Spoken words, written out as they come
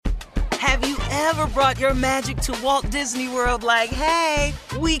Have you ever brought your magic to Walt Disney World like, hey,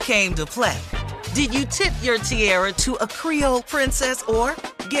 we came to play? Did you tip your tiara to a Creole princess or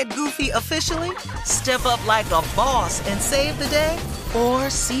get goofy officially? Step up like a boss and save the day? Or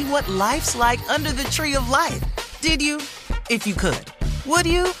see what life's like under the tree of life? Did you? If you could. Would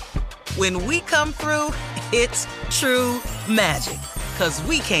you? When we come through, it's true magic. 'Cause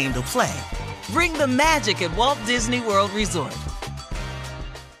we came to play. Bring the magic at Walt Disney World Resort.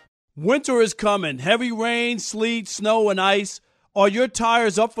 Winter is coming. Heavy rain, sleet, snow, and ice. Are your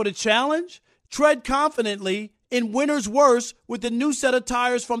tires up for the challenge? Tread confidently in winter's worst with the new set of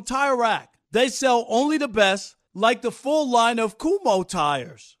tires from Tire Rack. They sell only the best, like the full line of Kumho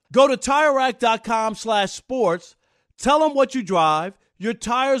tires. Go to TireRack.com/sports. Tell them what you drive. Your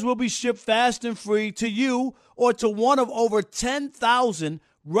tires will be shipped fast and free to you or to one of over 10,000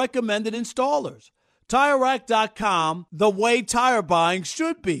 recommended installers. TireRack.com, the way tire buying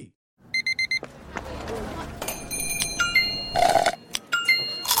should be.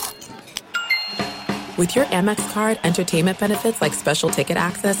 With your Amex card, entertainment benefits like special ticket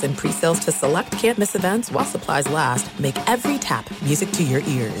access and pre-sales to select can't-miss events while supplies last make every tap music to your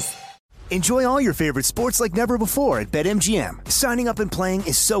ears. Enjoy all your favorite sports like never before at BetMGM. Signing up and playing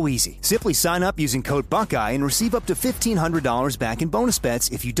is so easy. Simply sign up using code Buckeye and receive up to $1,500 back in bonus bets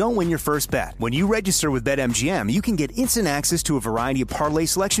if you don't win your first bet. When you register with BetMGM, you can get instant access to a variety of parlay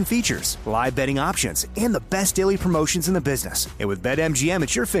selection features, live betting options, and the best daily promotions in the business. And with BetMGM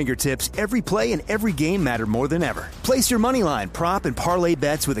at your fingertips, every play and every game matter more than ever. Place your moneyline, prop, and parlay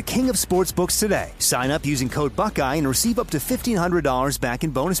bets with the king of sportsbooks today. Sign up using code Buckeye and receive up to $1,500 back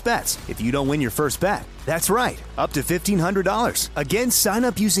in bonus bets if you don't win your first bet. That's right, up to $1,500. Again, sign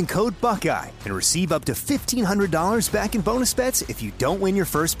up using code Buckeye and receive up to $1,500 back in bonus bets if you don't win your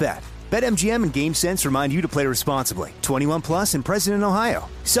first bet. BetMGM and GameSense remind you to play responsibly. 21 plus and present in Ohio.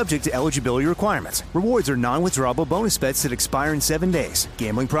 Subject to eligibility requirements. Rewards are non-withdrawable bonus bets that expire in 7 days.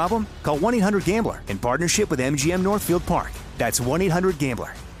 Gambling problem? Call 1-800-GAMBLER in partnership with MGM Northfield Park. That's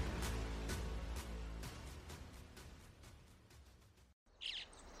 1-800-GAMBLER.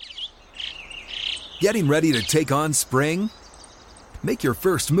 Getting ready to take on spring? Make your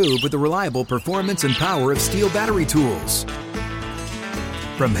first move with the reliable performance and power of Steel battery tools.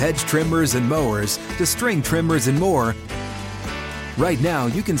 From hedge trimmers and mowers to string trimmers and more, right now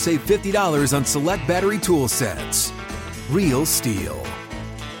you can save $50 on select battery tool sets. Real Steel.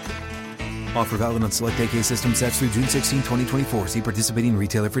 Offer valid on select AK system sets through June 16, 2024. See participating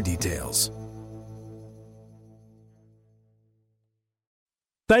retailer for details.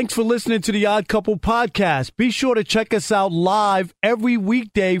 Thanks for listening to the Odd Couple podcast. Be sure to check us out live every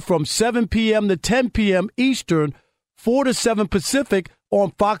weekday from 7 p.m. to 10 p.m. Eastern, 4 to 7 Pacific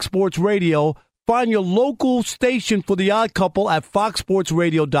on Fox Sports Radio. Find your local station for the Odd Couple at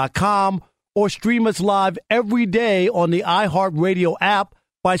foxsportsradio.com or stream us live every day on the iHeartRadio app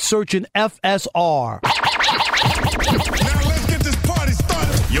by searching FSR. Now let's get this party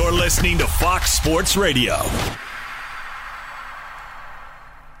started. You're listening to Fox Sports Radio.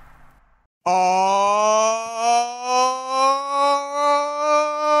 Oh,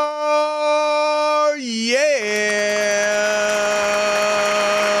 yeah.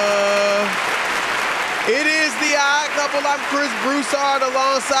 It is the Odd Couple. I'm Chris Broussard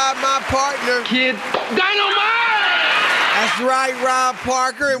alongside my partner, Kid Dynamite. That's right, Rob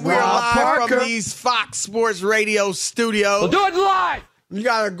Parker. And we're live from these Fox Sports Radio studios. We'll do it live. We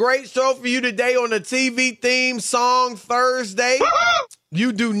got a great show for you today on the TV theme song Thursday.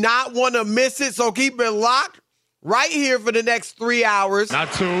 You do not want to miss it, so keep it locked right here for the next 3 hours.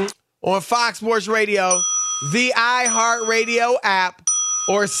 Not soon. On Fox Sports Radio, the iHeartRadio app,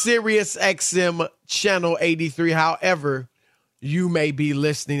 or Sirius XM Channel 83, however you may be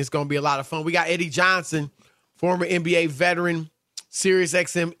listening. It's going to be a lot of fun. We got Eddie Johnson, former NBA veteran, Sirius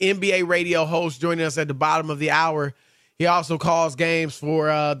XM NBA radio host, joining us at the bottom of the hour. He also calls games for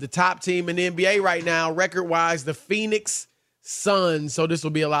the top team in the NBA right now, record-wise, the Phoenix Suns. So this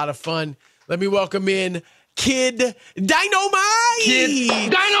will be a lot of fun. Let me welcome in Kid Dynamite.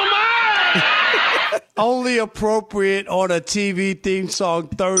 Kid Dynamite. Only appropriate on a TV theme song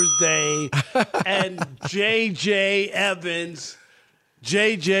Thursday. And JJ Evans,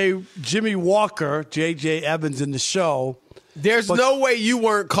 Jimmy Walker, JJ Evans in the show. There's no way you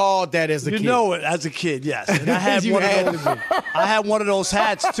weren't called that as a kid. You know it as a kid, yes. And I had I had one of those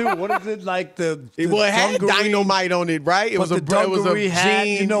hats too. What is it like the it had dynamite on it, right? It was a dungaree hat.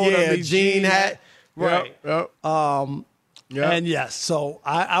 Jean, you know what I mean? Jean hat, right? Yep. And yes, so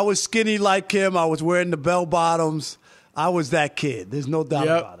I was skinny like him. I was wearing the bell bottoms. I was that kid. There's no doubt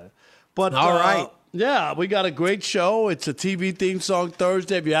about it. But all right. Yeah, we got a great show. It's a TV theme song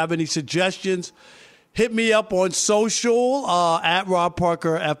Thursday. If you have any suggestions, hit me up on social at Rob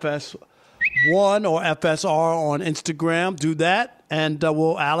Parker FS1 or FSR on Instagram. Do that. And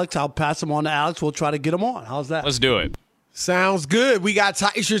I'll pass them on to Alex. We'll try to get them on. How's that? Let's do it. Sounds good. We got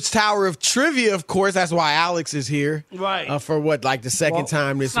Tysher's Tower of Trivia, of course. That's why Alex is here. Right. For the second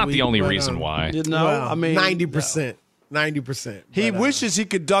time this week. It's not the only reason why. 90%. 90%. He wishes he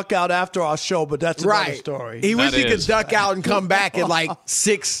could duck out after our show, but that's another story. He wishes he could duck out and come back at like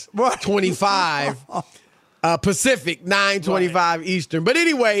 6:25 Pacific, 9:25 Eastern. But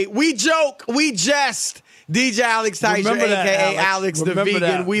anyway, we joke, we jest. DJ Alex Tysher, a.k.a. Alex the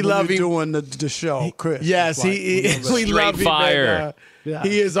Vegan. We love him. Doing the show, Chris. Yes, we love him. Fire.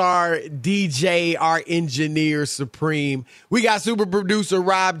 He is our DJ, our engineer supreme. We got super producer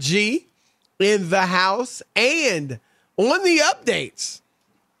Rob G in the house and on the updates.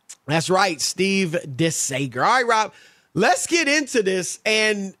 That's right, Steve DeSager. All right, Rob, let's get into this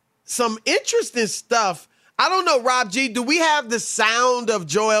and some interesting stuff. I don't know, Rob G, do we have the sound of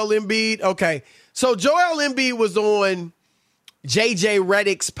Joel Embiid? Okay, so Joel Embiid was on JJ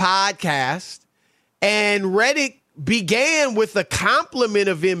Redick's podcast, and Redick began with a compliment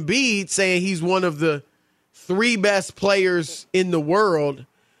of Embiid, saying he's one of the 3 best players in the world.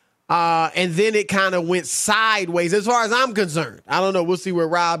 And then it kind of went sideways as far as I'm concerned. I don't know. We'll see where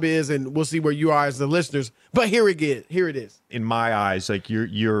Rob is, and we'll see where you are as the listeners. But here it is. In my eyes, like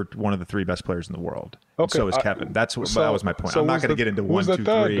you're one of the 3 best players in the world. Okay, so is Kevin. That was my point. I'm not going to get into 1, 2,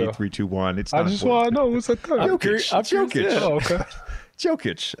 3, 3, 2, 1. It's not. I just want to know who's the third. Jokic. Oh, okay.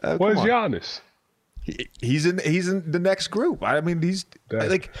 Jokic. Where's Giannis? He's in the next group. I mean,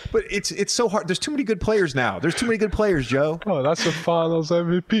 but it's so hard. There's too many good players now. There's too many good players, Joe. Oh, that's a Finals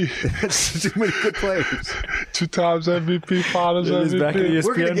MVP. That's too many good players. 2 times MVP, Finals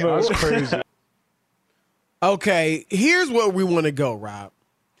MVP. That's crazy. Okay, here's where we want to go, Rob.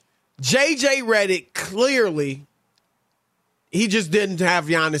 JJ Redick, clearly, he just didn't have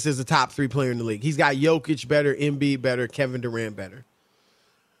Giannis as a top 3 player in the league. He's got Jokic better, Embiid better, Kevin Durant better.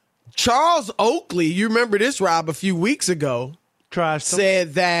 Charles Oakley, you remember this, Rob, a few weeks ago,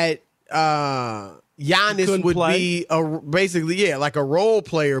 said that Giannis would be like a role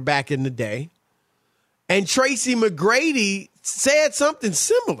player back in the day. And Tracy McGrady said something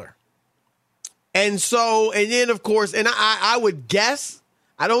similar. And then, of course, and I would guess,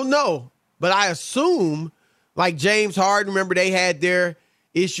 I don't know, but I assume, like James Harden, remember they had their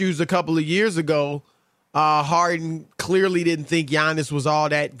issues a couple of years ago. Harden clearly didn't think Giannis was all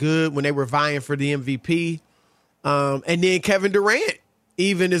that good when they were vying for the MVP. And then Kevin Durant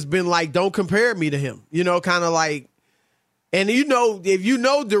even has been like, don't compare me to him. Kind of like, and if you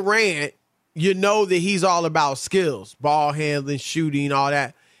know Durant, you know that he's all about skills, ball handling, shooting, all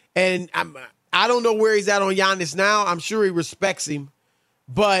that. And I don't know where he's at on Giannis now. I'm sure he respects him.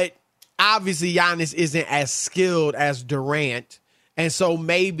 But obviously Giannis isn't as skilled as Durant. And so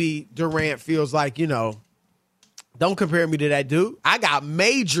maybe Durant feels like, don't compare me to that dude. I got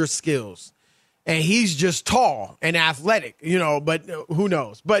major skills, and he's just tall and athletic, but who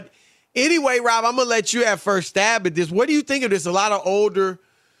knows? But anyway, Rob, I'm going to let you have first stab at this. What do you think of this? A lot of older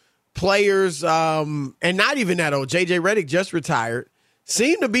players, and not even that old, JJ Redick just retired,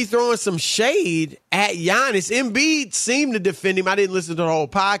 seem to be throwing some shade at Giannis. Embiid seemed to defend him. I didn't listen to the whole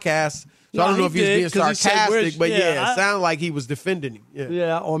podcast. So I don't know if he's being sarcastic, but it sounded like he was defending him.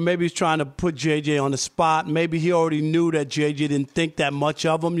 Yeah, or maybe he's trying to put JJ on the spot. Maybe he already knew that JJ didn't think that much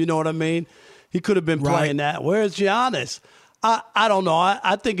of him. You know what I mean? He could have been playing that. Where's Giannis? I don't know.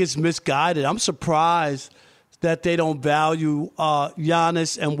 I think it's misguided. I'm surprised that they don't value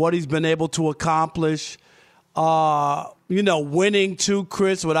Giannis and what he's been able to accomplish. Winning too,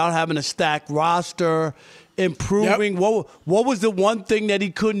 Chris, without having a stacked roster. Improving. Yep. What was the one thing that he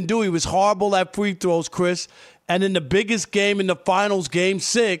couldn't do? He was horrible at free throws, Chris. And in the biggest game in the finals, Game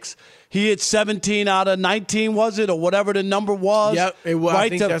 6, he hit 17 out of 19, was it? Or whatever the number was. Yep, it was. I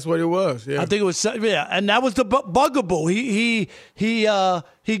think that's what it was. Yeah. I think it was, and that was the bugaboo. He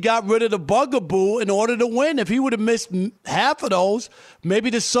got rid of the bugaboo in order to win. If he would have missed half of those, maybe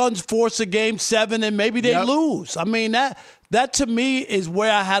the Suns force a Game 7 and maybe they lose. I mean, that to me is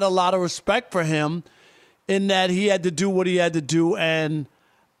where I had a lot of respect for him, in that he had to do what he had to do. And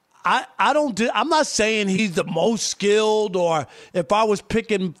I'm not saying he's the most skilled, or if I was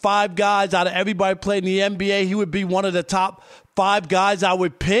picking 5 guys out of everybody playing in the NBA, he would be one of the top 5 guys I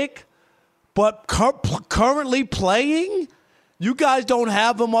would pick. But currently playing, you guys don't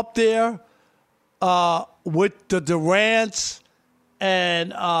have him up there with the Durants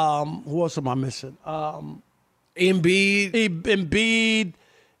and who else am I missing? Embiid.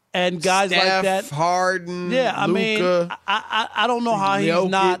 and guys Steph, like that. Harden, Yeah, I Luka, mean, I don't know how Jokic. he's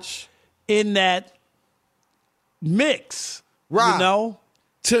not in that mix. Rob, you know?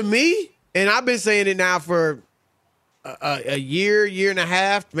 To me, and I've been saying it now for a year and a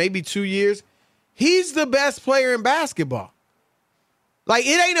half, maybe 2 years, he's the best player in basketball. Like,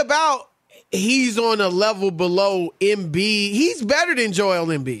 it ain't about he's on a level below Embiid. He's better than Joel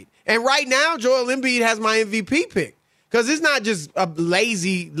Embiid. And right now, Joel Embiid has my MVP pick. Because it's not just a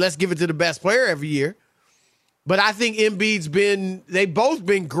lazy, let's give it to the best player every year. But I think they've both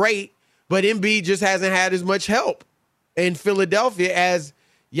been great, but Embiid just hasn't had as much help in Philadelphia as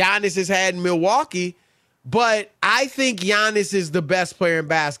Giannis has had in Milwaukee. But I think Giannis is the best player in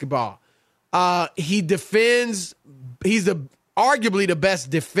basketball. He defends. He's arguably the best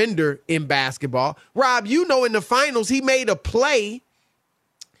defender in basketball. Rob, you know, in the finals, he made a play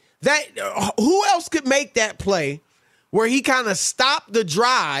that who else could make that play where he kind of stopped the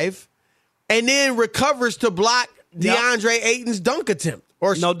drive and then recovers to block DeAndre Ayton's dunk attempt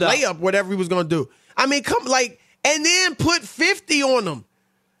or layup, whatever he was going to do. I mean, and then put 50 on him.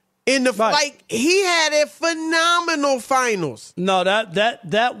 He had a phenomenal finals. No,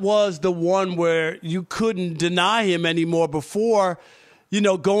 that was the one where you couldn't deny him anymore before,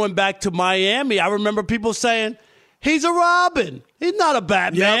 going back to Miami. I remember people saying, he's a Robin. He's not a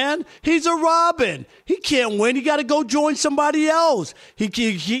Batman. Yep. He's a Robin. He can't win. He got to go join somebody else. He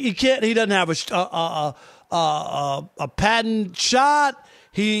can't. He doesn't have a patent shot.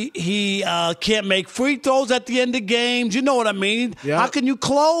 He can't make free throws at the end of games. You know what I mean? Yep. How can you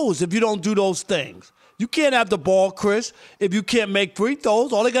close if you don't do those things? You can't have the ball, Chris, if you can't make free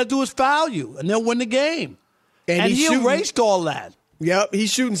throws. All they got to do is foul you, and they'll win the game. And he erased all that. Yep,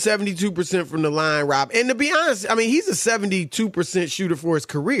 he's shooting 72% from the line, Rob. And to be honest, I mean, he's a 72% shooter for his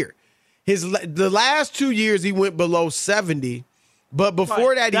career. The last 2 years, he went below 70. But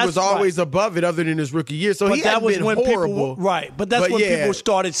before that, he was always above it other than his rookie year. So he hadn't been horrible. But that's when people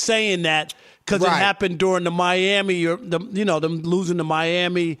started saying that because it happened during the Miami, them losing to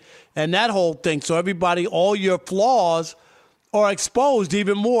Miami and that whole thing. So everybody, all your flaws are exposed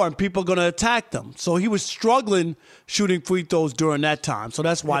even more, and people are going to attack them. So he was struggling shooting free throws during that time. So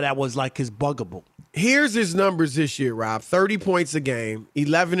that's why that was like his bugaboo. Here's his numbers this year, Rob. 30 points a game,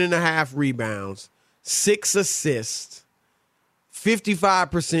 11.5 rebounds, 6 assists,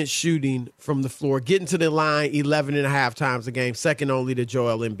 55% shooting from the floor, getting to the line 11.5 times a game, second only to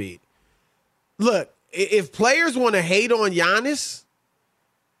Joel Embiid. Look, if players want to hate on Giannis,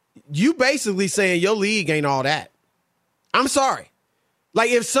 you basically saying your league ain't all that. I'm sorry.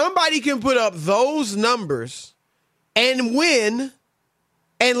 Like, if somebody can put up those numbers and win,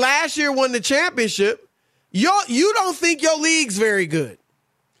 and last year won the championship, you don't think your league's very good.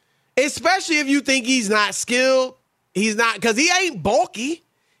 Especially if you think he's not skilled. He's not, because he ain't bulky.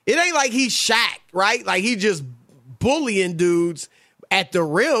 It ain't like he's Shaq, right? Like, he just bullying dudes at the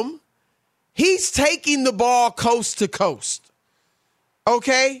rim. He's taking the ball coast to coast.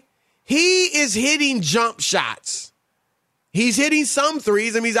 Okay? He is hitting jump shots. He's hitting some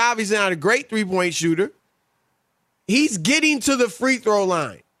threes. I mean, he's obviously not a great three-point shooter. He's getting to the free throw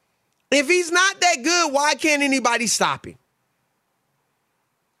line. If he's not that good, why can't anybody stop him?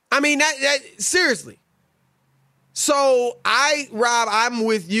 I mean, that seriously. So Rob, I'm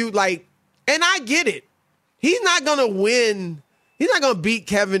with you. Like, and I get it. He's not going to win. He's not going to beat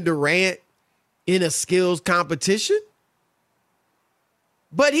Kevin Durant in a skills competition.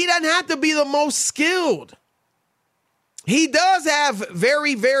 But he doesn't have to be the most skilled. He does have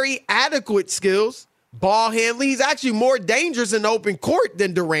very, very adequate skills. Ball handling. He's actually more dangerous in the open court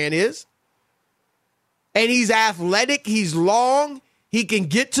than Durant is. And he's athletic. He's long. He can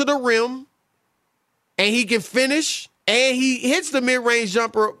get to the rim. And he can finish. And he hits the mid-range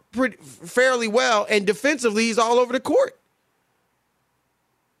jumper fairly well. And defensively, he's all over the court.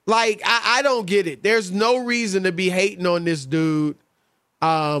 Like, I don't get it. There's no reason to be hating on this dude.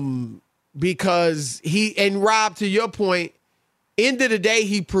 Because and Rob, to your point, end of the day,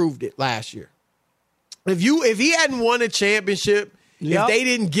 he proved it last year. If he hadn't won a championship,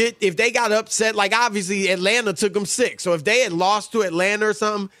 if they got upset, like obviously Atlanta took them 6. So if they had lost to Atlanta or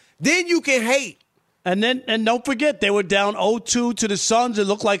something, then you can hate. And don't forget, they were down 0-2 to the Suns. It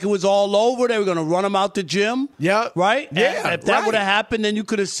looked like it was all over. They were going to run them out the gym. Yeah. Right? Yeah. And if that would have happened, then you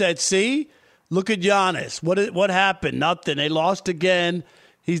could have said, see, look at Giannis. What happened? Nothing. They lost again.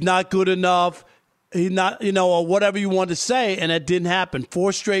 He's not good enough. He's not, or whatever you want to say, and it didn't happen.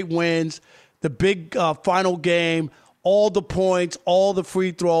 4 straight wins, the big final game, all the points, all the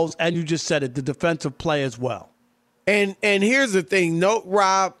free throws, and you just said it, the defensive play as well. And here's the thing. Note,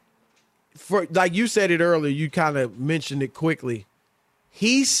 Rob, for like you said it earlier, you kind of mentioned it quickly.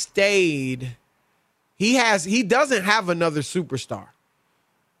 he stayed. He doesn't have another superstar.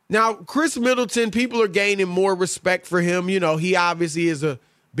 Now, Chris Middleton, people are gaining more respect for him. You know, he obviously is a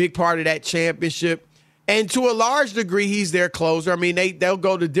big part of that championship. And to a large degree, he's their closer. I mean, they'll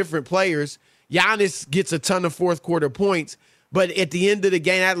go to different players. Giannis gets a ton of fourth quarter points. But at the end of the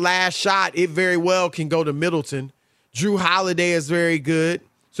game, that last shot, it very well can go to Middleton. Drew Holiday is very good.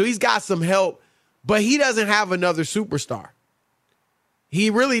 So he's got some help. But he doesn't have another superstar. He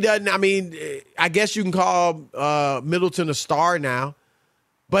really doesn't. I mean, I guess you can call Middleton a star now.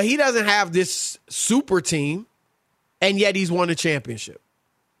 But he doesn't have this super team, and yet he's won a championship.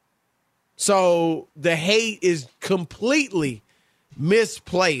 So the hate is completely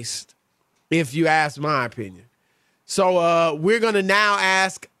misplaced, if you ask my opinion. So we're going to now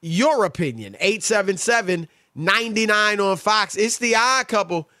ask your opinion. 877-99 on Fox. It's the Odd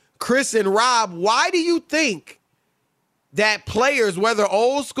Couple, Chris and Rob. Why do you think that players, whether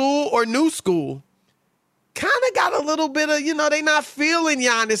old school or new school, kind of got a little bit of, they not feeling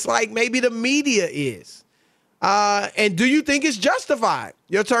Giannis like maybe the media is? And do you think it's justified?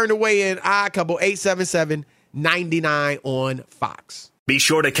 Your turn to weigh in. Odd Couple, 877-99 on Fox. Be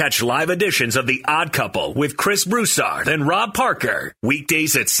sure to catch live editions of The Odd Couple with Chris Broussard and Rob Parker.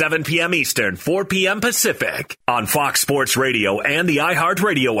 Weekdays at 7 p.m. Eastern, 4 p.m. Pacific on Fox Sports Radio and the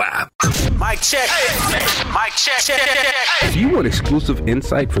iHeartRadio app. Mic check. Mic check. Do you want exclusive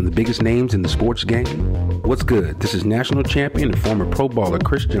insight from the biggest names in the sports game? What's good? This is national champion and former Pro Bowler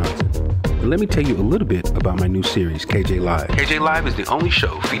Chris Johnson. And let me tell you a little bit about my new series, KJ Live. KJ Live is the only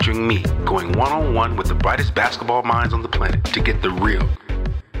show featuring me going one-on-one with the brightest basketball minds on the planet to get the real.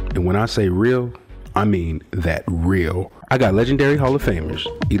 And when I say real, I mean that real. I got legendary Hall of Famers,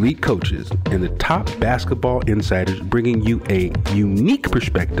 elite coaches, and the top basketball insiders bringing you a unique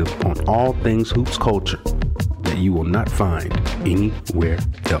perspective on all things hoops culture that you will not find anywhere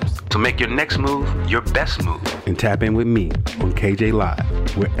else. So make your next move your best move and tap in with me on KJ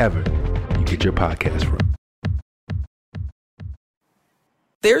Live, wherever you get your podcast from.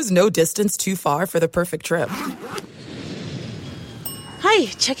 There's no distance too far for the perfect trip. Hi,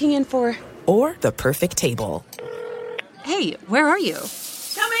 checking in for... Or the perfect table. Hey, where are you?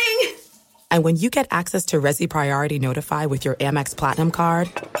 Coming! And when you get access to Resi Priority Notify with your Amex Platinum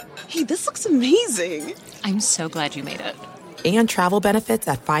card... Hey, this looks amazing. I'm so glad you made it. And travel benefits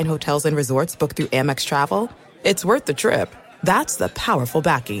at fine hotels and resorts booked through Amex Travel, it's worth the trip. That's the powerful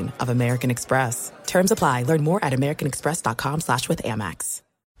backing of American Express. Terms apply. Learn more at americanexpress.com/withAmex.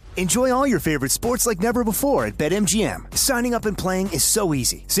 Enjoy all your favorite sports like never before at BetMGM. Signing up and playing is so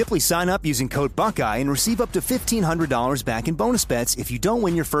easy. Simply sign up using code Buckeye and receive up to $1,500 back in bonus bets if you don't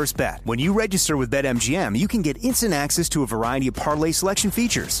win your first bet. When you register with BetMGM, you can get instant access to a variety of parlay selection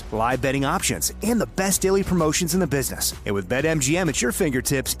features, live betting options, and the best daily promotions in the business. And with BetMGM at your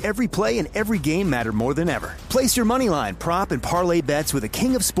fingertips, every play and every game matter more than ever. Place your moneyline, prop, and parlay bets with the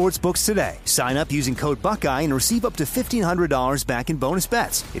king of sportsbooks today. Sign up using code Buckeye and receive up to $1,500 back in bonus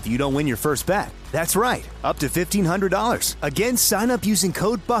bets if you don't win your first bet. That's right, up to $1,500. Again, sign up using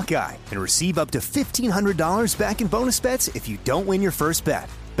code Buckeye and receive up to $1,500 back in bonus bets if you don't win your first bet.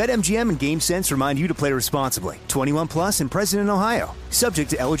 BetMGM and GameSense remind you to play responsibly. 21 plus and present in Ohio.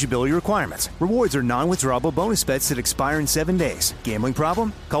 Subject to eligibility requirements. Rewards are non-withdrawable bonus bets that expire in 7 days. Gambling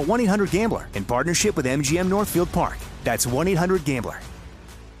problem? Call 1-800-GAMBLER in partnership with MGM Northfield Park. That's 1-800-GAMBLER.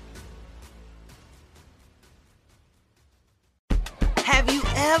 Have you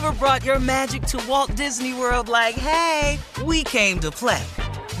ever brought your magic to Walt Disney World like, hey, we came to play?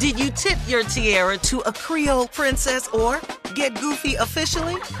 Did you tip your tiara to a Creole princess or get goofy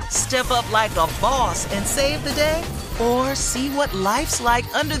officially? Step up like a boss and save the day? Or see what life's like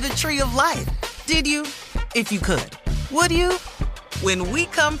under the tree of life? Did you? If you could. Would you? When we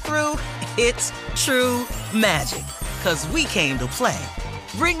come through, it's true magic. 'Cause we came to play.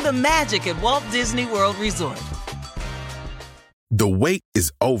 Bring the magic at Walt Disney World Resort. The wait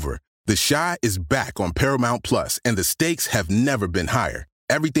is over. The Chi is back on Paramount Plus, and the stakes have never been higher.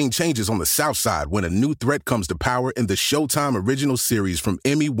 Everything changes on the South Side when a new threat comes to power in the Showtime original series from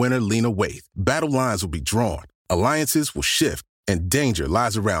Emmy winner Lena Waithe. Battle lines will be drawn, alliances will shift, and danger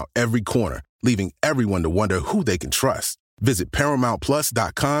lies around every corner, leaving everyone to wonder who they can trust. Visit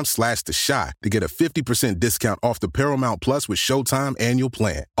ParamountPlus.com/The Chi to get a 50% discount off the Paramount Plus with Showtime annual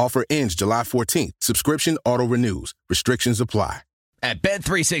plan. Offer ends July 14th. Subscription auto-renews. Restrictions apply. At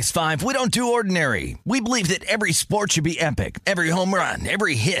Bet365, we don't do ordinary. We believe that every sport should be epic. Every home run,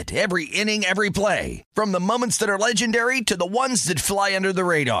 every hit, every inning, every play. From the moments that are legendary to the ones that fly under the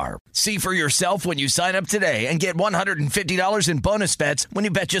radar. See for yourself when you sign up today and get $150 in bonus bets when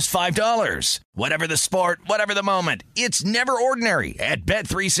you bet just $5. Whatever the sport, whatever the moment, it's never ordinary at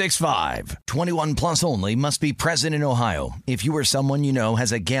Bet365. 21 plus only. Must be present in Ohio. If you or someone you know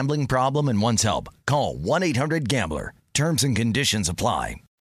has a gambling problem and wants help, call 1-800-GAMBLER. Terms and conditions apply.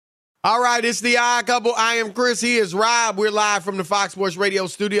 All right, it's the Odd Couple. I am Chris. He is Rob. We're live from the Fox Sports Radio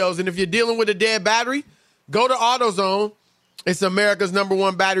studios. And if you're dealing with a dead battery, go to AutoZone. It's America's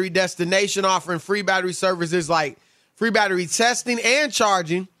 #1 battery destination, offering free battery services like free battery testing and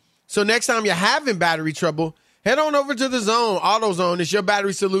charging. So next time you're having battery trouble, head on over to the Zone. AutoZone is your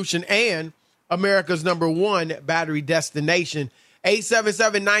battery solution and America's #1 battery destination.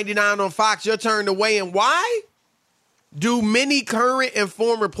 877-99 on Fox. Your turn to weigh in. Why do many current and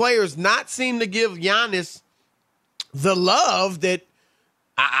former players not seem to give Giannis the love that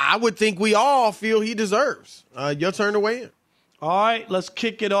I would think we all feel he deserves? Your turn to weigh in. All right, let's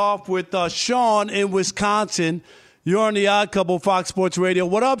kick it off with Sean in Wisconsin. You're on the Odd Couple, Fox Sports Radio.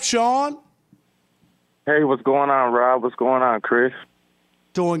 What up, Sean? Hey, what's going on, Rob? What's going on, Chris?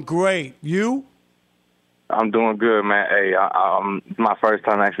 Doing great. You? I'm doing good, man. Hey, it's my first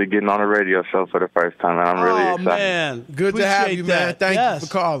time actually getting on a radio show for the first time, and I'm really excited. Oh, man. Good to have you, man. Thank you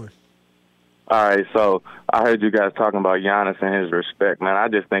for calling. All right, so I heard you guys talking about Giannis and his respect, man. I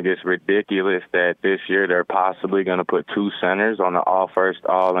just think it's ridiculous that this year they're possibly going to put 2 centers on the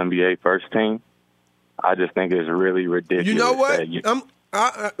all-NBA first team. I just think it's really ridiculous. You know what?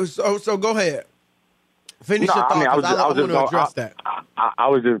 So go ahead. Finish your thought. I want to address that. I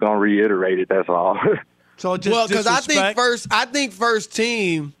was just going to reiterate it. That's all. So just well, because I think first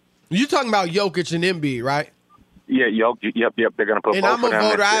team. You're talking about Jokic and Embiid, right? Yeah, Jokic. Yep. They're going to put. And both I'm a of them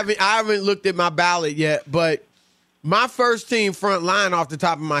voter. I haven't looked at my ballot yet, but my first team front line off the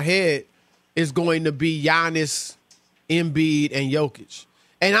top of my head is going to be Giannis, Embiid, and Jokic.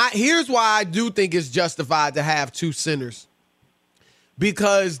 And here's why I do think it's justified to have 2 centers,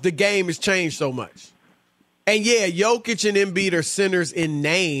 because the game has changed so much. And yeah, Jokic and Embiid are centers in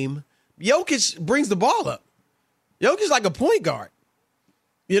name. Jokic brings the ball up. Jokic's like a point guard.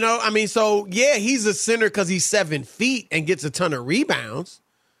 You know, I mean, so yeah, he's a center because he's 7 feet and gets a ton of rebounds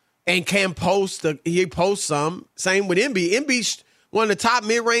and can post. He posts some. Same with Embiid. Embiid's one of the top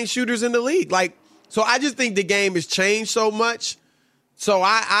mid-range shooters in the league. Like, so I just think the game has changed so much. So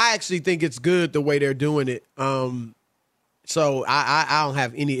I actually think it's good the way they're doing it. So I don't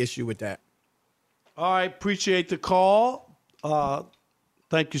have any issue with that. All right, appreciate the call.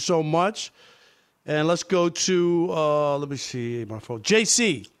 Thank you so much. And let's go to, let me see, my phone.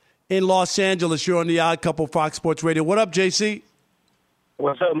 JC in Los Angeles. You're on the Odd Couple, Fox Sports Radio. What up, JC?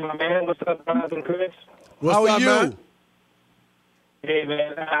 What's up, my man? What's up, Rob and Chris? How are you? Man? Hey,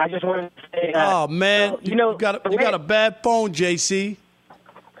 man. I just wanted to say. Oh, man. You got a bad phone, JC.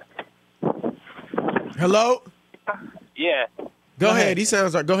 Hello? Yeah. Go ahead. He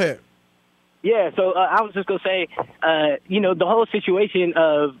sounds like, go ahead. Yeah, so I was just going to say, the whole situation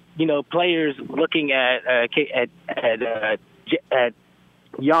of, players looking at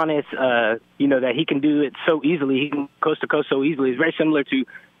Giannis, that he can do it so easily, he can coast to coast so easily, is very similar to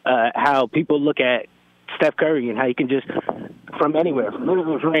how people look at Steph Curry and how he can just, from anywhere, from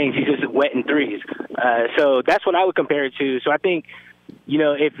little range, he's just wetting threes. So that's what I would compare it to. So I think,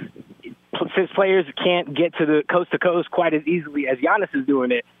 since players can't get to the coast quite as easily as Giannis is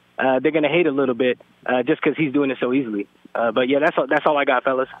doing it, they're going to hate a little bit just because he's doing it so easily. But, yeah, that's all I got,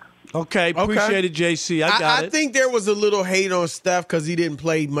 fellas. Okay, appreciate it, JC. I got it. I think there was a little hate on Steph because he didn't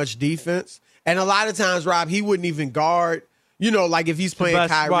play much defense. And a lot of times, Rob, he wouldn't even guard. Like if he's playing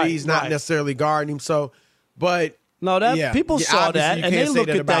Kyrie, he's not necessarily guarding him. So, but no, people saw that, and they look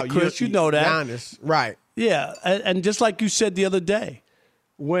at that, Chris. You know that. Giannis, right. Yeah, and just like you said the other day,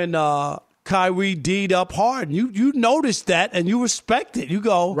 when Kyrie D'd up hard. You noticed that and you respect it. You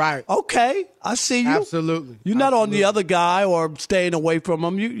go, right? Okay, I see you. Absolutely. You're not on the other guy or staying away from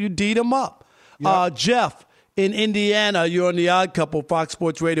him. You D'd him up. Yep. Jeff in Indiana. You're on the Odd Couple, Fox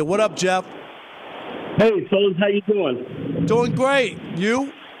Sports Radio. What up, Jeff? Hey, fellas, how you doing? Doing great.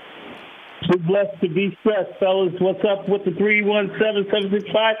 You? We're blessed to be stressed, fellas. What's up with the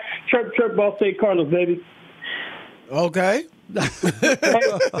 317-765? Chirp, chirp, Ball State Cardinals, baby. Okay.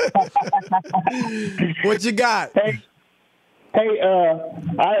 What you got? Hey,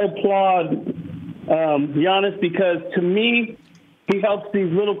 I applaud Giannis because to me, he helps these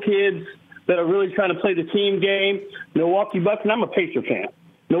little kids that are really trying to play the team game. Milwaukee Bucks, and I'm a Pacer fan.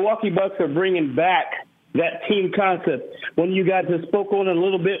 Milwaukee Bucks are bringing back that team concept. One you guys just spoke on a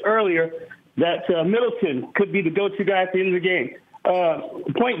little bit earlier, that Middleton could be the go-to guy at the end of the game.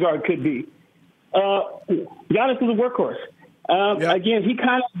 Point guard could be. Giannis is a workhorse. Again, he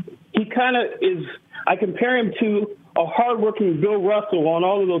kind of is. I compare him to a hardworking Bill Russell on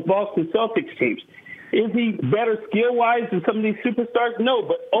all of those Boston Celtics teams. Is he better skill-wise than some of these superstars? No,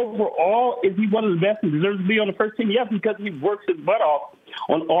 but overall, is he one of the best and deserves to be on the first team? Yes, because he works his butt off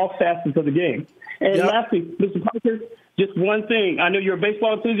on all facets of the game. And lastly, Mr. Parker, just one thing. I know you're a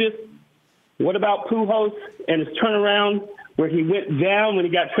baseball enthusiast. What about Pujols and his turnaround where he went down when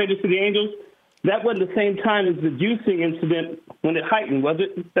he got traded to the Angels? That wasn't the same time as the juicing incident when it heightened, was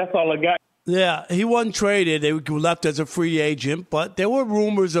it? That's all I got. Yeah, he wasn't traded. They were left as a free agent, but there were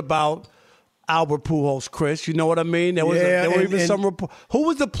rumors about Albert Pujols, Chris. You know what I mean? There were even some report. Who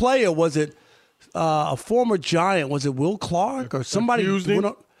was the player? Was it a former Giant? Was it Will Clark or somebody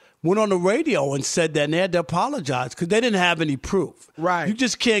went on the radio and said that and they had to apologize because they didn't have any proof. Right. You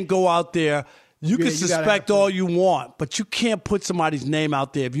just can't go out there. You can suspect all you want, but you can't put somebody's name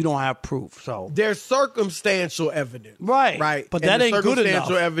out there if you don't have proof. So there's circumstantial evidence. Right. But that ain't good enough.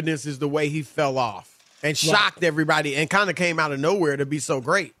 Circumstantial evidence is the way he fell off and shocked everybody and kind of came out of nowhere to be so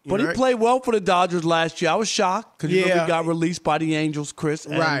great. But he played well for the Dodgers last year. I was shocked because he got released by the Angels, Chris.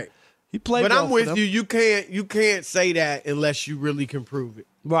 And he played well. But I'm with you. You can't say that unless you really can prove it.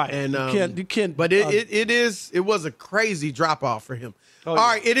 Right. And you can't. But it was a crazy drop off for him. All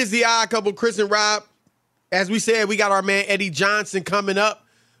right, it is the Odd Couple, Chris and Rob. As we said, we got our man Eddie Johnson coming up.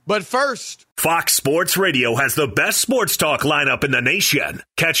 But first, Fox Sports Radio has the best sports talk lineup in the nation.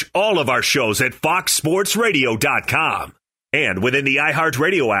 Catch all of our shows at foxsportsradio.com. And within the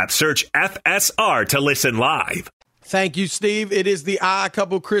iHeartRadio app, search FSR to listen live. Thank you, Steve. It is the Odd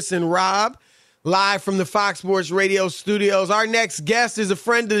Couple, Chris and Rob, live from the Fox Sports Radio studios. Our next guest is a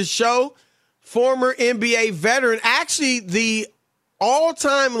friend of the show, former NBA veteran, actually the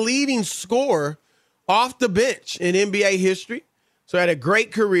all-time leading scorer off the bench in NBA history. So had a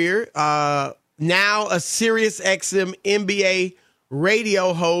great career. Now a Sirius XM NBA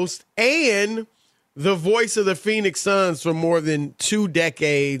radio host and the voice of the Phoenix Suns for more than 2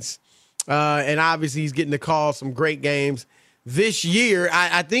 decades. And obviously he's getting to call some great games this year.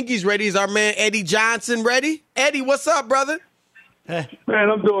 I think he's ready. Is our man Eddie Johnson ready? Eddie, what's up, brother? Man,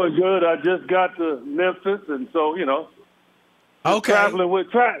 I'm doing good. I just got to Memphis, and so, okay. Traveling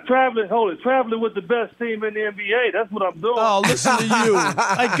with the best team in the NBA. That's what I'm doing. Oh, listen to you.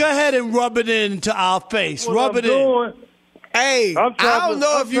 Hey, go ahead and rub it into our face. Rub it in. Hey, I don't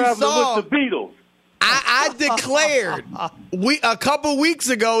know if you saw with the Beatles. I declared a couple weeks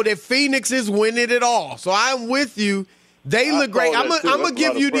ago that Phoenix is winning it all. So I'm with you. They look great. I'm gonna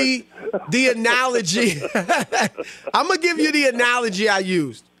give you the analogy. I'm gonna give you the analogy I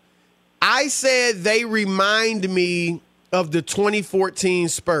used. I said they remind me of the 2014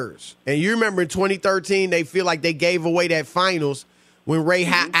 Spurs. And you remember in 2013, they feel like they gave away that finals when Ray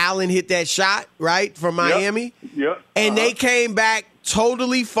Allen hit that shot, right, from Miami. Yep. And they came back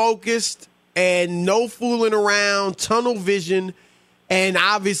totally focused and no fooling around, tunnel vision. And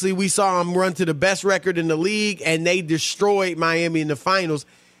obviously we saw them run to the best record in the league, and they destroyed Miami in the finals.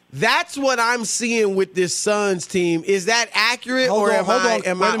 That's what I'm seeing with this Suns team. Is that accurate,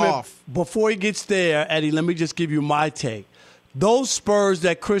 am I off? Before he gets there, Eddie, let me just give you my take. Those Spurs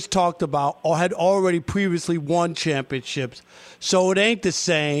that Chris talked about had already previously won championships, so it ain't the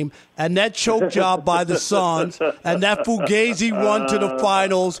same. And that choke job by the Suns and that Fugazi run to the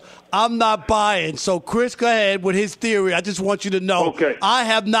finals, I'm not buying. So Chris, go ahead with his theory. I just want you to know I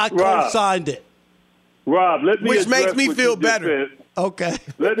have not co-signed it. Rob, let me which makes me feel better. Okay.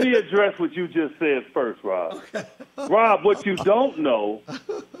 Let me address what you just said first, Rob. Okay. Rob, what you don't know,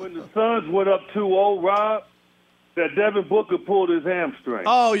 when the Suns went up 2-0, Rob, that Devin Booker pulled his hamstring.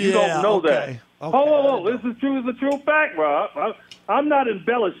 Oh, yeah. You don't know that. Okay. Oh, this is true. It's a true fact, Rob. I'm not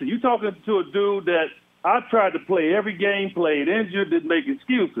embellishing. You're talking to a dude that I tried to play every game, played injured, didn't make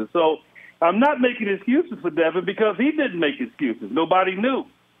excuses. So I'm not making excuses for Devin because he didn't make excuses. Nobody knew.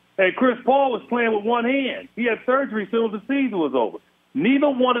 And Chris Paul was playing with one hand. He had surgery as soon as the season was over. Neither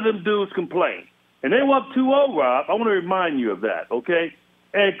one of them dudes complained. And they were up 2-0, Rob. I want to remind you of that, okay?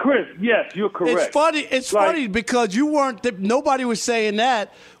 And Chris, yes, you're correct. It's funny because you weren't. Nobody was saying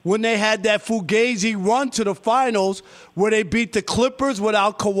that when they had that Fugazi run to the finals where they beat the Clippers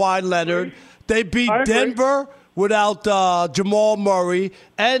without Kawhi Leonard. They beat Denver without Jamal Murray,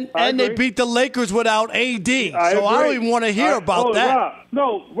 and they beat the Lakers without AD. I don't even want to hear about that.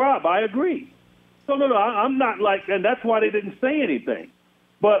 Rob, I agree. No, I'm not like, and that's why they didn't say anything.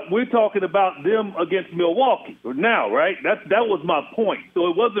 But we're talking about them against Milwaukee now, right? That was my point. So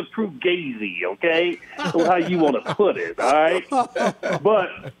it wasn't Fugazi, okay? So how you want to put it, all right?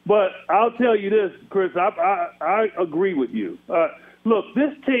 But I'll tell you this, Chris. I agree with you. Look,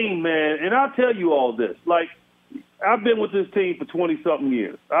 this team, man, and I'll tell you all this. Like, I've been with this team for 20-something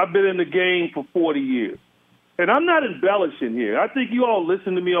years. I've been in the game for 40 years. And I'm not embellishing here. I think you all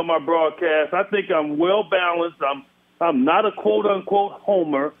listen to me on my broadcast. I think I'm well-balanced. I'm not a quote-unquote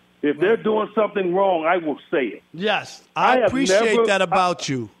homer. If they're doing something wrong, I will say it. Yes, I appreciate that about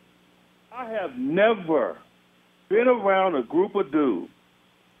you. I have never been around a group of dudes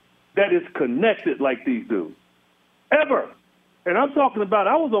that is connected like these dudes, ever. And I'm talking about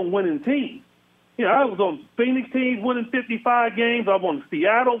I was on winning teams. You know, I was on Phoenix teams winning 55 games. I was on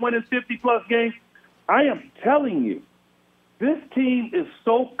Seattle winning 50-plus games. I am telling you, this team is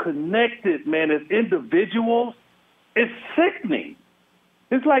so connected, man, as individuals. It's sickening.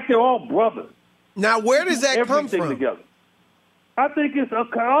 It's like they're all brothers. Now, where does that come from? Together. I think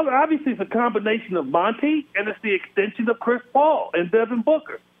obviously it's a combination of Monty, and it's the extension of Chris Paul and Devin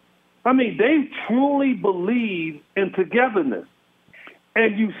Booker. I mean, they truly believe in togetherness.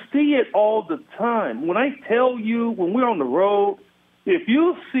 And you see it all the time. When I tell you, when we're on the road, if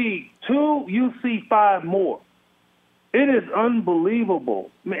you see 2, you see 5 more. It is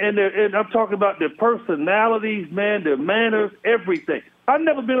unbelievable. And I'm talking about their personalities, man, their manners, everything. I've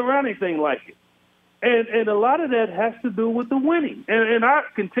never been around anything like it. And a lot of that has to do with the winning. And I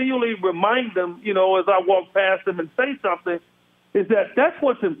continually remind them, you know, as I walk past them and say something, is that that's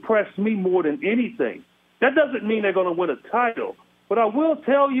what's impressed me more than anything. That doesn't mean they're going to win a title. What I will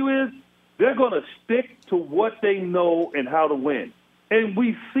tell you is they're going to stick to what they know and how to win. And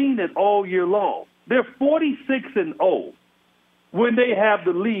we've seen it all year long. They're 46-0 when they have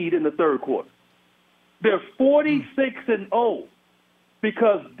the lead in the third quarter. They're 46-0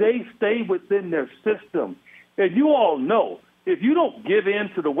 because they stay within their system. And you all know, if you don't give in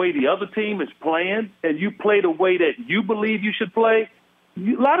to the way the other team is playing and you play the way that you believe you should play,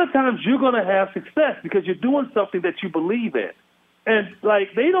 a lot of times you're going to have success because you're doing something that you believe in. And,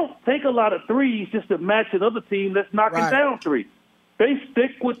 like, they don't take a lot of threes just to match another team that's knocking down threes. They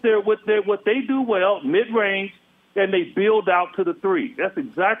stick with what they do well, mid-range, and they build out to the three. That's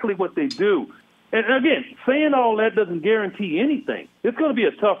exactly what they do. And again, saying all that doesn't guarantee anything. It's going to be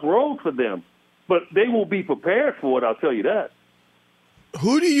a tough road for them, but they will be prepared for it, I'll tell you that.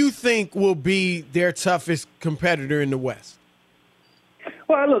 Who do you think will be their toughest competitor in the West?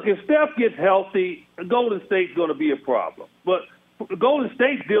 Well, look, if Steph gets healthy, Golden State's going to be a problem. But Golden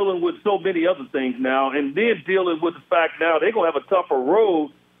State's dealing with so many other things now, and then dealing with the fact now they're going to have a tougher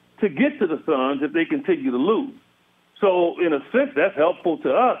road to get to the Suns if they continue to lose. So, in a sense, that's helpful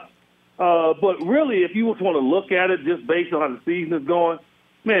to us. But really, if you just want to look at it just based on how the season is going,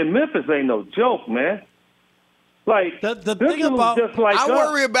 man, Memphis ain't no joke, man. Like the thing about just like I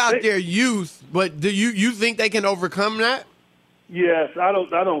worry about their youth, but do you think they can overcome that? Yes, I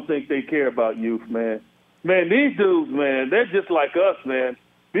don't think they care about youth, man. Man, these dudes, man, they're just like us, man.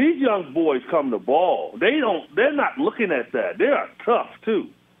 These young boys come to ball. They're not looking at that. They are tough too.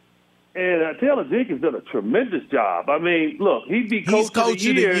 And Taylor Jenkins did a tremendous job. I mean, look, he'd be coach of the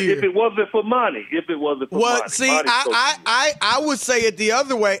year if it wasn't for Monty. Well, see, I would say it the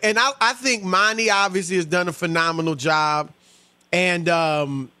other way. And I think Monty obviously has done a phenomenal job. And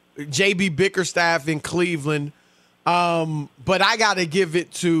J.B. Bickerstaff in Cleveland. But I got to give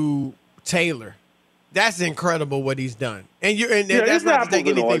it to Taylor. That's incredible what he's done. And that's not to take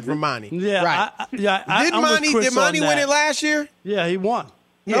anything from Monty. Yeah, right. Did Monty win it last year? Yeah, he won.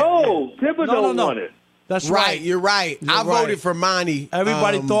 No, Thibodeau won it. That's right. You're right. I voted for Monty.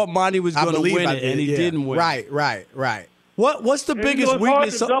 Everybody thought Monty was going to win it, and he didn't win. Right. What's the biggest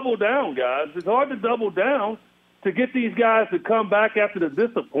weakness? It's hard to double down, guys. It's hard to double down to get these guys to come back after the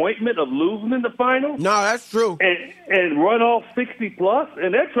disappointment of losing in the finals. No, that's true. And run off 60-plus,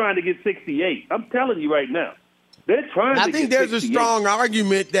 and they're trying to get 68. I'm telling you right now. They're trying to get 68. I think there's a strong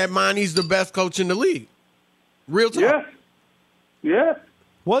argument that Monty's the best coach in the league. Real talk. Yeah.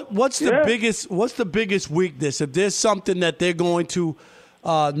 What's the biggest weakness? If there's something that they're going to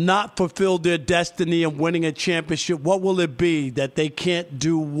not fulfill their destiny of winning a championship, what will it be? That they can't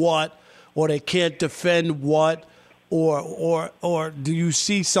do what, or they can't defend what, or do you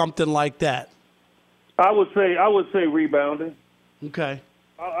see something like that? I would say rebounding. Okay.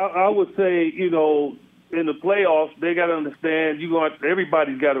 I would say, in the playoffs, they got to understand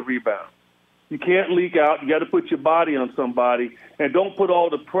everybody's got to rebound. You can't leak out. You got to put your body on somebody, and don't put all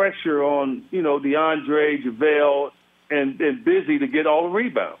the pressure on, DeAndre, JaVale, and Busy to get all the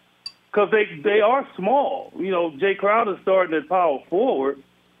rebounds, because they are small. Jay Crowder's starting at power forward,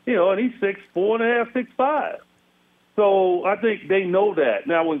 and he's 6'4.5", 6'5". So I think they know that.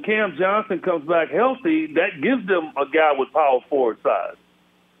 Now, when Cam Johnson comes back healthy, that gives them a guy with power forward size.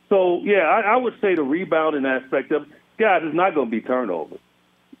 So, yeah, I would say the rebounding aspect of guys is not going to be turnovers.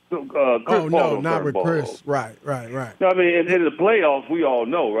 Chris Paul not with Chris. Over. Right. I mean, in the playoffs, we all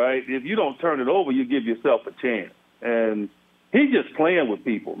know, right? If you don't turn it over, you give yourself a chance. And he's just playing with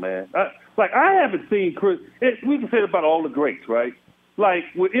people, man. I haven't seen Chris. We can say it about all the greats, right? Like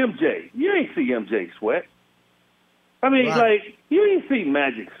with MJ, you ain't see MJ sweat. I mean, you ain't see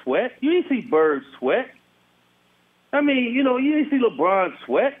Magic sweat. You ain't see Bird sweat. I mean, you ain't see LeBron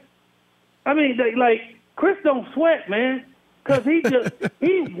sweat. I mean, Chris don't sweat, man, because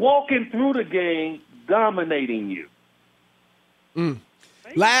he's walking through the game, dominating you.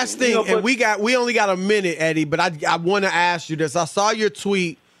 Last thing, and we only got a minute, Eddie, but I want to ask you this. I saw your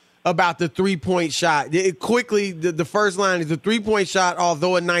tweet about the three-point shot. Quickly, the first line is the three-point shot,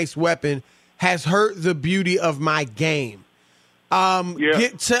 although a nice weapon, has hurt the beauty of my game.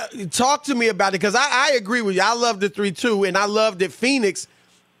 Talk to me about it, because I agree with you. I love the 3-2, and I love that Phoenix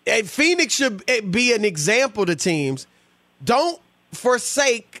should be an example to teams. Don't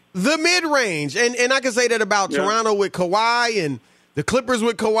forsake the mid-range. And I can say that about Toronto with Kawhi and the Clippers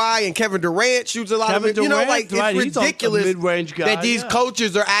with Kawhi, and Kevin Durant shoots a lot of it. It's ridiculous that these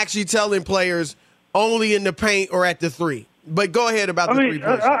coaches are actually telling players only in the paint or at the three. But go ahead about the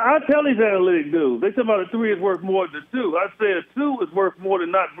three-point shot. I tell these analytic dudes, they talk about a three is worth more than a two. I say a two is worth more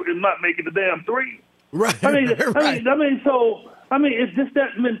than not making the damn three. Right. It's just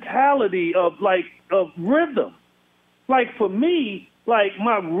that mentality of rhythm. Like for me,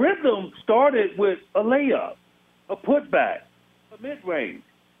 my rhythm started with a layup, a putback, a mid-range,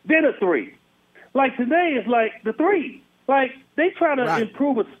 then a three. Like today is like the three. Like they try to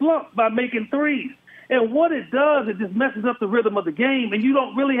improve a slump by making threes. And what it does, it just messes up the rhythm of the game, and you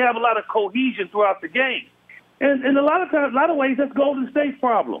don't really have a lot of cohesion throughout the game. And a lot of ways, that's Golden State's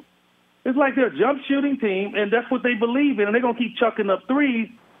problem. It's like they're a jump shooting team, and that's what they believe in, and they're going to keep chucking up threes,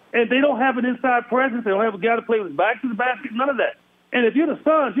 and they don't have an inside presence. They don't have a guy to play with his back to the basket, none of that. And if you're the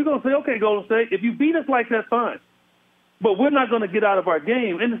Suns, you're going to say, okay, Golden State, if you beat us like that, fine. But we're not going to get out of our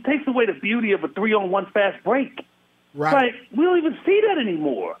game, and it takes away the beauty of a 3-on-1 fast break. Right. We don't even see that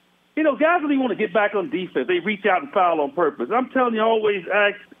anymore. Guys really want to get back on defense. They reach out and foul on purpose. I'm telling you, I always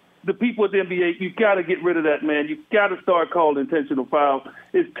ask the people at the NBA, you got to get rid of that, man. You got to start calling intentional fouls.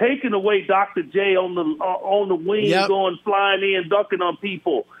 It's taking away Dr. J on the wing, going flying in, ducking on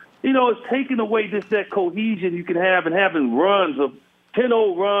people. It's taking away that cohesion you can have and having runs of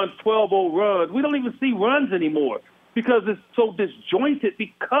 10-0 runs, 12-0 runs. We don't even see runs anymore because it's so disjointed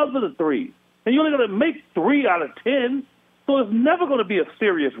because of the threes. And you're only going to make 3 out of 10. So it's never going to be a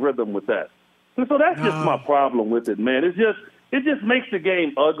serious rhythm with that. And so that's just my problem with it, man. It just makes the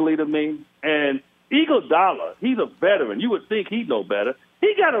game ugly to me. And Iguodala, he's a veteran. You would think he'd know better.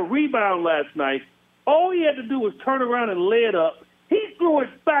 He got a rebound last night. All he had to do was turn around and lay it up. He threw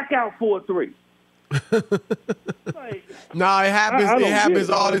it back out for a three. It happens. It happens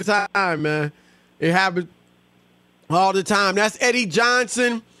all the time, man. It happens all the time. That's Eddie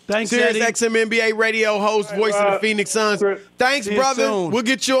Johnson. Thanks, Sirius Eddie. XM NBA radio host, voice of the Phoenix Suns. Chris, thanks, brother. soon. We'll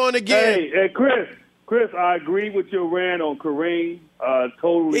get you on again. Hey, Chris, I agree with your rant on Kareem.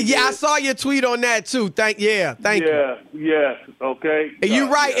 Totally. Yeah, I saw your tweet on that too. Thank you. Yeah, okay. You're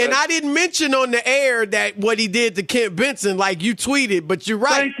right, and I didn't mention on the air that what he did to Kent Benson, like you tweeted, but you're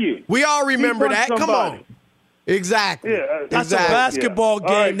right. Thank you. We all remember that. Somebody. Come on. Exactly. Yeah, That's a basketball game.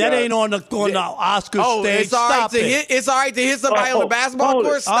 Right, that guys. ain't on the Oscar stage. It's all right Stop to hit. It's all right to hit somebody on the basketball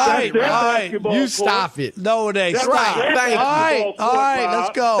court. Stop it. All right. You stop it. No, it ain't. That's Stop. right. Thank you. All right.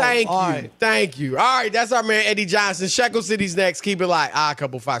 Let's go. Thank you. All right, that's our man Eddie Johnson. Shekel City's next. Keep it live.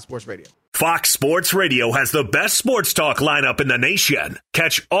 Couple Fox Sports Radio. Fox Sports Radio has the best sports talk lineup in the nation.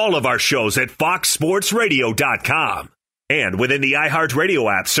 Catch all of our shows at foxsportsradio.com. And within the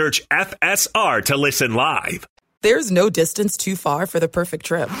iHeartRadio app, search FSR to listen live. There's no distance too far for the perfect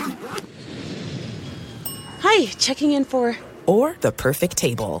trip. Hi, checking in for... Or the perfect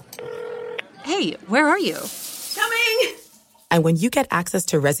table. Hey, where are you? Coming! And when you get access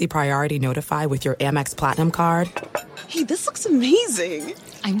to Resi Priority Notify with your Amex Platinum card... Hey, this looks amazing.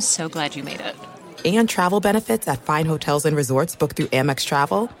 I'm so glad you made it. And travel benefits at fine hotels and resorts booked through Amex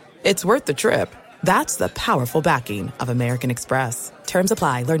Travel, it's worth the trip. That's the powerful backing of American Express. Terms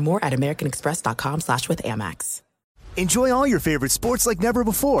apply. Learn more at americanexpress.com/withAmex. Enjoy all your favorite sports like never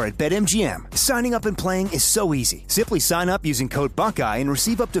before at BetMGM. Signing up and playing is so easy. Simply sign up using code Buckeye and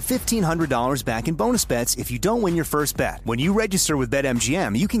receive up to $1,500 back in bonus bets if you don't win your first bet. When you register with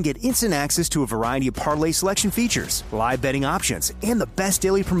BetMGM, you can get instant access to a variety of parlay selection features, live betting options, and the best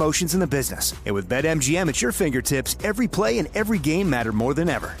daily promotions in the business. And with BetMGM at your fingertips, every play and every game matter more than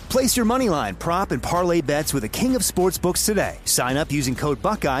ever. Place your moneyline, prop, and parlay bets with the king of sportsbooks today. Sign up using code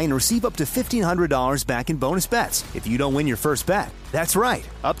Buckeye and receive up to $1,500 back in bonus bets if you don't win your first bet. That's right,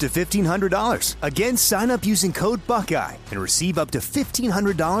 up to $1,500. Again, sign up using code Buckeye and receive up to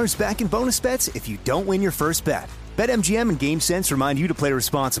 $1,500 back in bonus bets if you don't win your first bet. BetMGM and GameSense remind you to play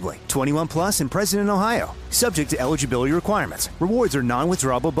responsibly. 21 plus and present in Ohio. Subject to eligibility requirements. Rewards are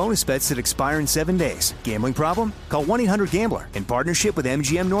non-withdrawable bonus bets that expire in 7 days. Gambling problem? Call 1-800-GAMBLER in partnership with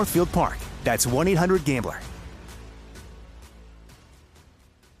MGM Northfield Park. That's 1-800-GAMBLER.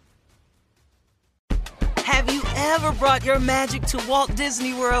 Have you ever brought your magic to Walt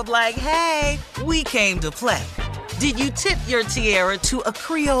Disney World like, hey, we came to play? Did you tip your tiara to a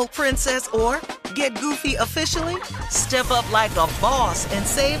Creole princess or get goofy officially? Step up like a boss and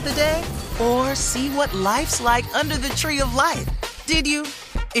save the day? Or see what life's like under the tree of life? Did you?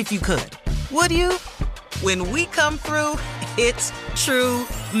 If you could. Would you? When we come through, it's true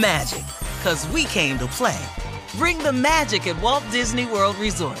magic. 'Cause we came to play. Bring the magic at Walt Disney World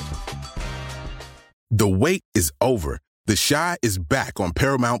Resort. The wait is over. The Chi is back on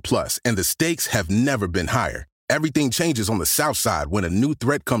Paramount Plus, and the stakes have never been higher. Everything changes on the South Side when a new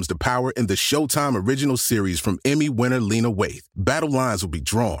threat comes to power in the Showtime original series from Emmy winner Lena Waithe. Battle lines will be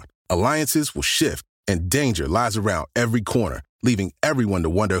drawn, alliances will shift, and danger lies around every corner, leaving everyone to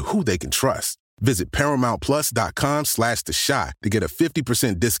wonder who they can trust. Visit ParamountPlus.com/The Chi to get a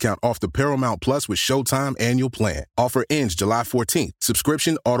 50% discount off the Paramount Plus with Showtime annual plan. Offer ends July 14th.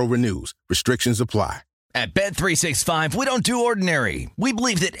 Subscription auto-renews. Restrictions apply. At Bet365, we don't do ordinary. We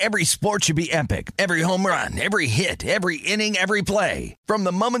believe that every sport should be epic. Every home run, every hit, every inning, every play. From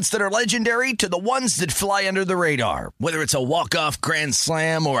the moments that are legendary to the ones that fly under the radar. Whether it's a walk-off grand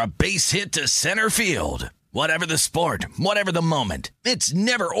slam or a base hit to center field. Whatever the sport, whatever the moment, it's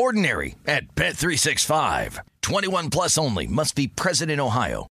never ordinary at Bet365. 21 plus only. Must be present in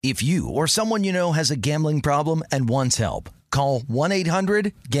Ohio. If you or someone you know has a gambling problem and wants help, call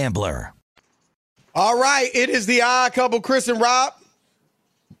 1-800-GAMBLER. All right, it is the Odd Couple, Chris and Rob.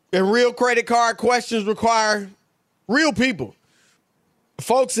 And real credit card questions require real people.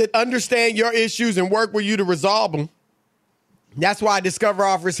 Folks that understand your issues and work with you to resolve them. That's why Discover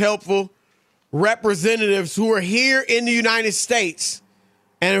offers helpful representatives who are here in the United States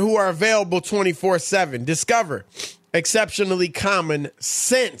and who are available 24/7. Discover exceptionally common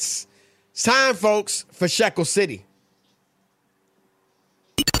sense. It's time, folks, for Shekel City.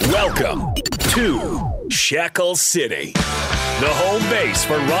 Welcome to Shekel City, the home base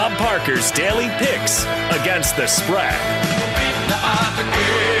for Rob Parker's daily picks against the spread.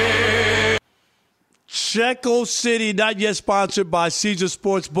 Shekel City, not yet sponsored by Caesar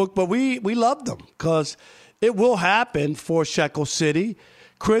Sportsbook, but we love them because it will happen for Shekel City.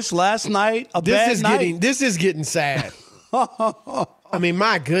 Chris, last night, This is getting sad. I mean,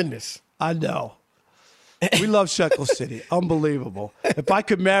 my goodness. I know. We love Shekel City. Unbelievable. If I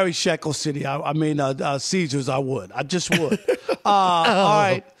could marry Shekel City, Caesars, I would. I just would. All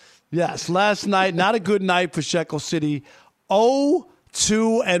right. Yes, last night, not a good night for Shekel City.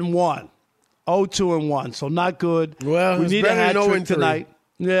 0-2-1. 0-2-1, so not good. Well, we need a hat trick 0-3 tonight.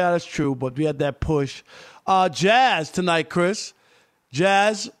 Yeah, that's true, but we had that push. Jazz tonight, Chris.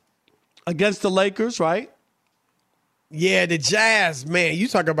 Jazz against the Lakers, right? Yeah, the Jazz, man, you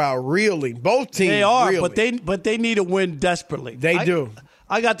talk about reeling. Both teams they are, reeling. but they need a win desperately. They do.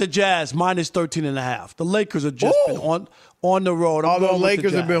 I got the Jazz minus 13.5. The Lakers have just been on the road. Although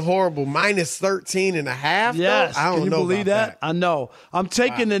Lakers have been horrible, minus 13.5. Yes, I don't can you know believe that? I know. I'm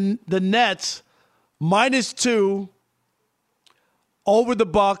taking the Nets minus 2 over the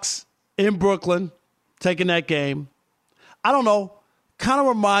Bucks in Brooklyn. Taking that game. I don't know. Kind of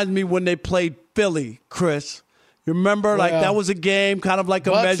reminds me when they played Philly, Chris. You remember, that was a game, kind of like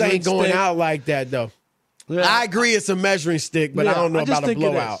a Bucks measuring ain't going stick. out like that, though. Yeah. I agree it's a measuring stick, but I don't know about a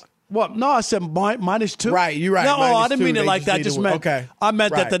blowout. What? No, I said minus 2. Right, you're right. No, I didn't 2. mean it They like that. I just meant I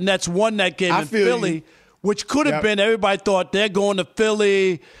meant that the Nets won that game in Philly, which could have been. Everybody thought they're going to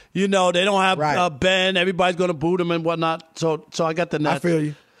Philly. You know, they don't have Ben. Everybody's going to boot them and whatnot. So I got the Nets. I feel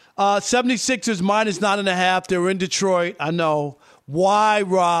you. 76ers minus 9.5. They're in Detroit. I know. Why,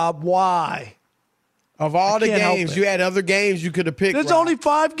 Rob? Why? Of all the games, you had other games you could have picked. There's only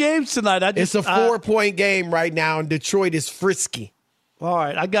 5 games tonight. It's a 4-point game right now, and Detroit is frisky. All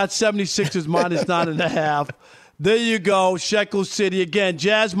right, I got 76ers minus 9.5. There you go, Shekel City. Again,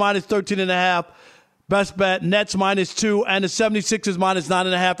 Jazz minus 13.5. Best bet, Nets minus 2, and the 76ers minus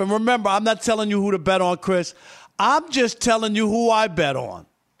 9.5. And remember, I'm not telling you who to bet on, Chris. I'm just telling you who I bet on.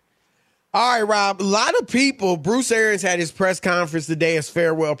 All right, Rob. A lot of people, Bruce Arians had his press conference today, his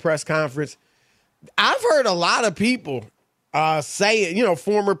farewell press conference. I've heard a lot of people say it,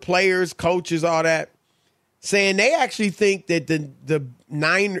 former players, coaches, all that, saying they actually think that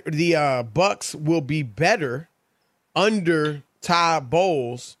the Bucks will be better under Todd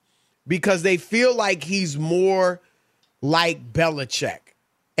Bowles because they feel like he's more like Belichick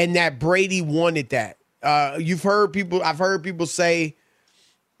and that Brady wanted that. I've heard people say,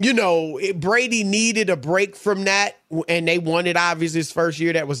 Brady needed a break from that, and they wanted, obviously, his first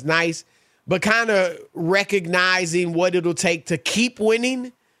year. That was nice. But kind of recognizing what it'll take to keep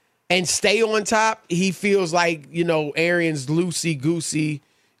winning and stay on top, he feels like, Arians' loosey-goosey,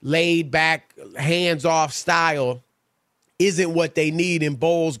 laid-back, hands-off style isn't what they need, and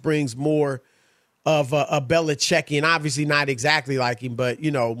Bowles brings more of a Belichickian, obviously not exactly like him, but,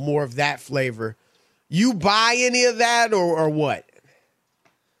 more of that flavor. You buy any of that or what?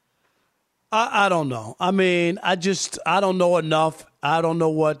 I don't know. I mean, I don't know enough. I don't know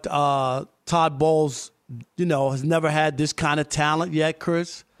what Todd Bowles, has never had this kind of talent yet,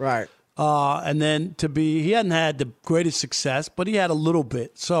 Chris. Right. And then he hadn't had the greatest success, but he had a little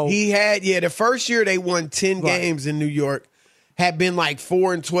bit. So he had, the first year they won 10 games in New York, had been like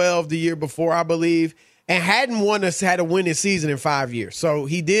 4-12 the year before, I believe, and hadn't had a winning season in 5 years. So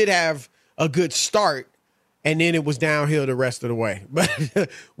he did have a good start. And then it was downhill the rest of the way. But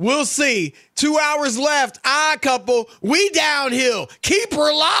we'll see. 2 hours left. Couple. We downhill. Keep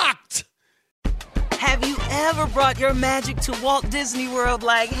her locked. Have you ever brought your magic to Walt Disney World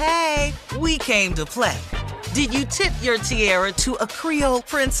like, hey, we came to play? Did you tip your tiara to a Creole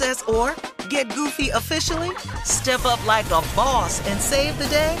princess or get goofy officially? Step up like a boss and save the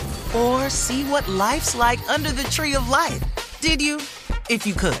day? Or see what life's like under the tree of life? Did you? If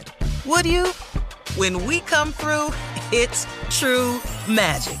you could. Would you? When we come through, it's true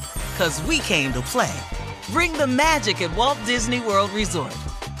magic, 'cause we came to play. Bring the magic at Walt Disney World Resort.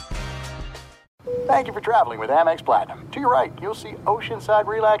 Thank you for traveling with Amex Platinum. To your right, you'll see oceanside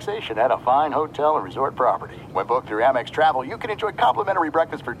relaxation at a fine hotel and resort property. When booked through Amex Travel, you can enjoy complimentary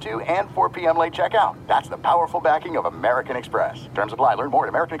breakfast for 2 and 4 p.m. late checkout. That's the powerful backing of American Express. Terms apply. Learn more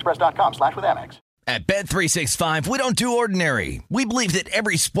at americanexpress.com/withAmex. At Bet365, we don't do ordinary. We believe that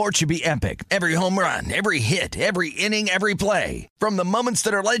every sport should be epic. Every home run, every hit, every inning, every play. From the moments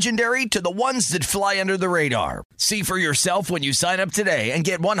that are legendary to the ones that fly under the radar. See for yourself when you sign up today and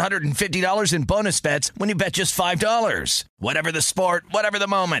get $150 in bonus bets when you bet just $5. Whatever the sport, whatever the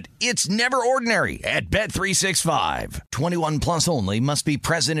moment, it's never ordinary at Bet365. 21 plus only. Must be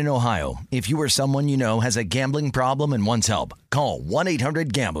present in Ohio. If you or someone you know has a gambling problem and wants help, call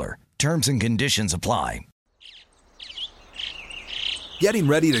 1-800-GAMBLER. Terms and conditions apply. Getting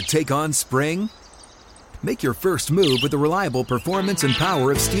ready to take on spring? Make your first move with the reliable performance and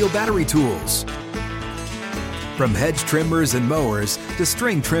power of Steel battery tools. From hedge trimmers and mowers to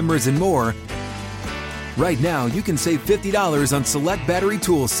string trimmers and more, right now you can save $50 on select battery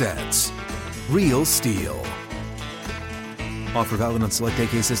tool sets. Real Steel. Offer valid on select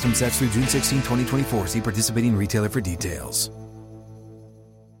AK system sets through June 16, 2024. See participating retailer for details.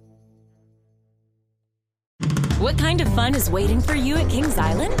 What kind of fun is waiting for you at Kings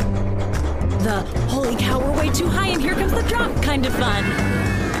Island? The holy cow, we're way too high and here comes the drop kind of fun.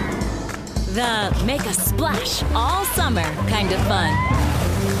 The make a splash all summer kind of fun.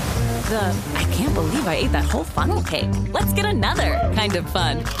 The I can't believe I ate that whole funnel cake. Let's get another kind of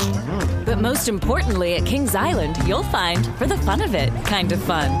fun. But most importantly at Kings Island, you'll find for the fun of it kind of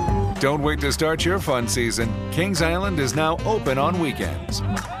fun. Don't wait to start your fun season. Kings Island is now open on weekends.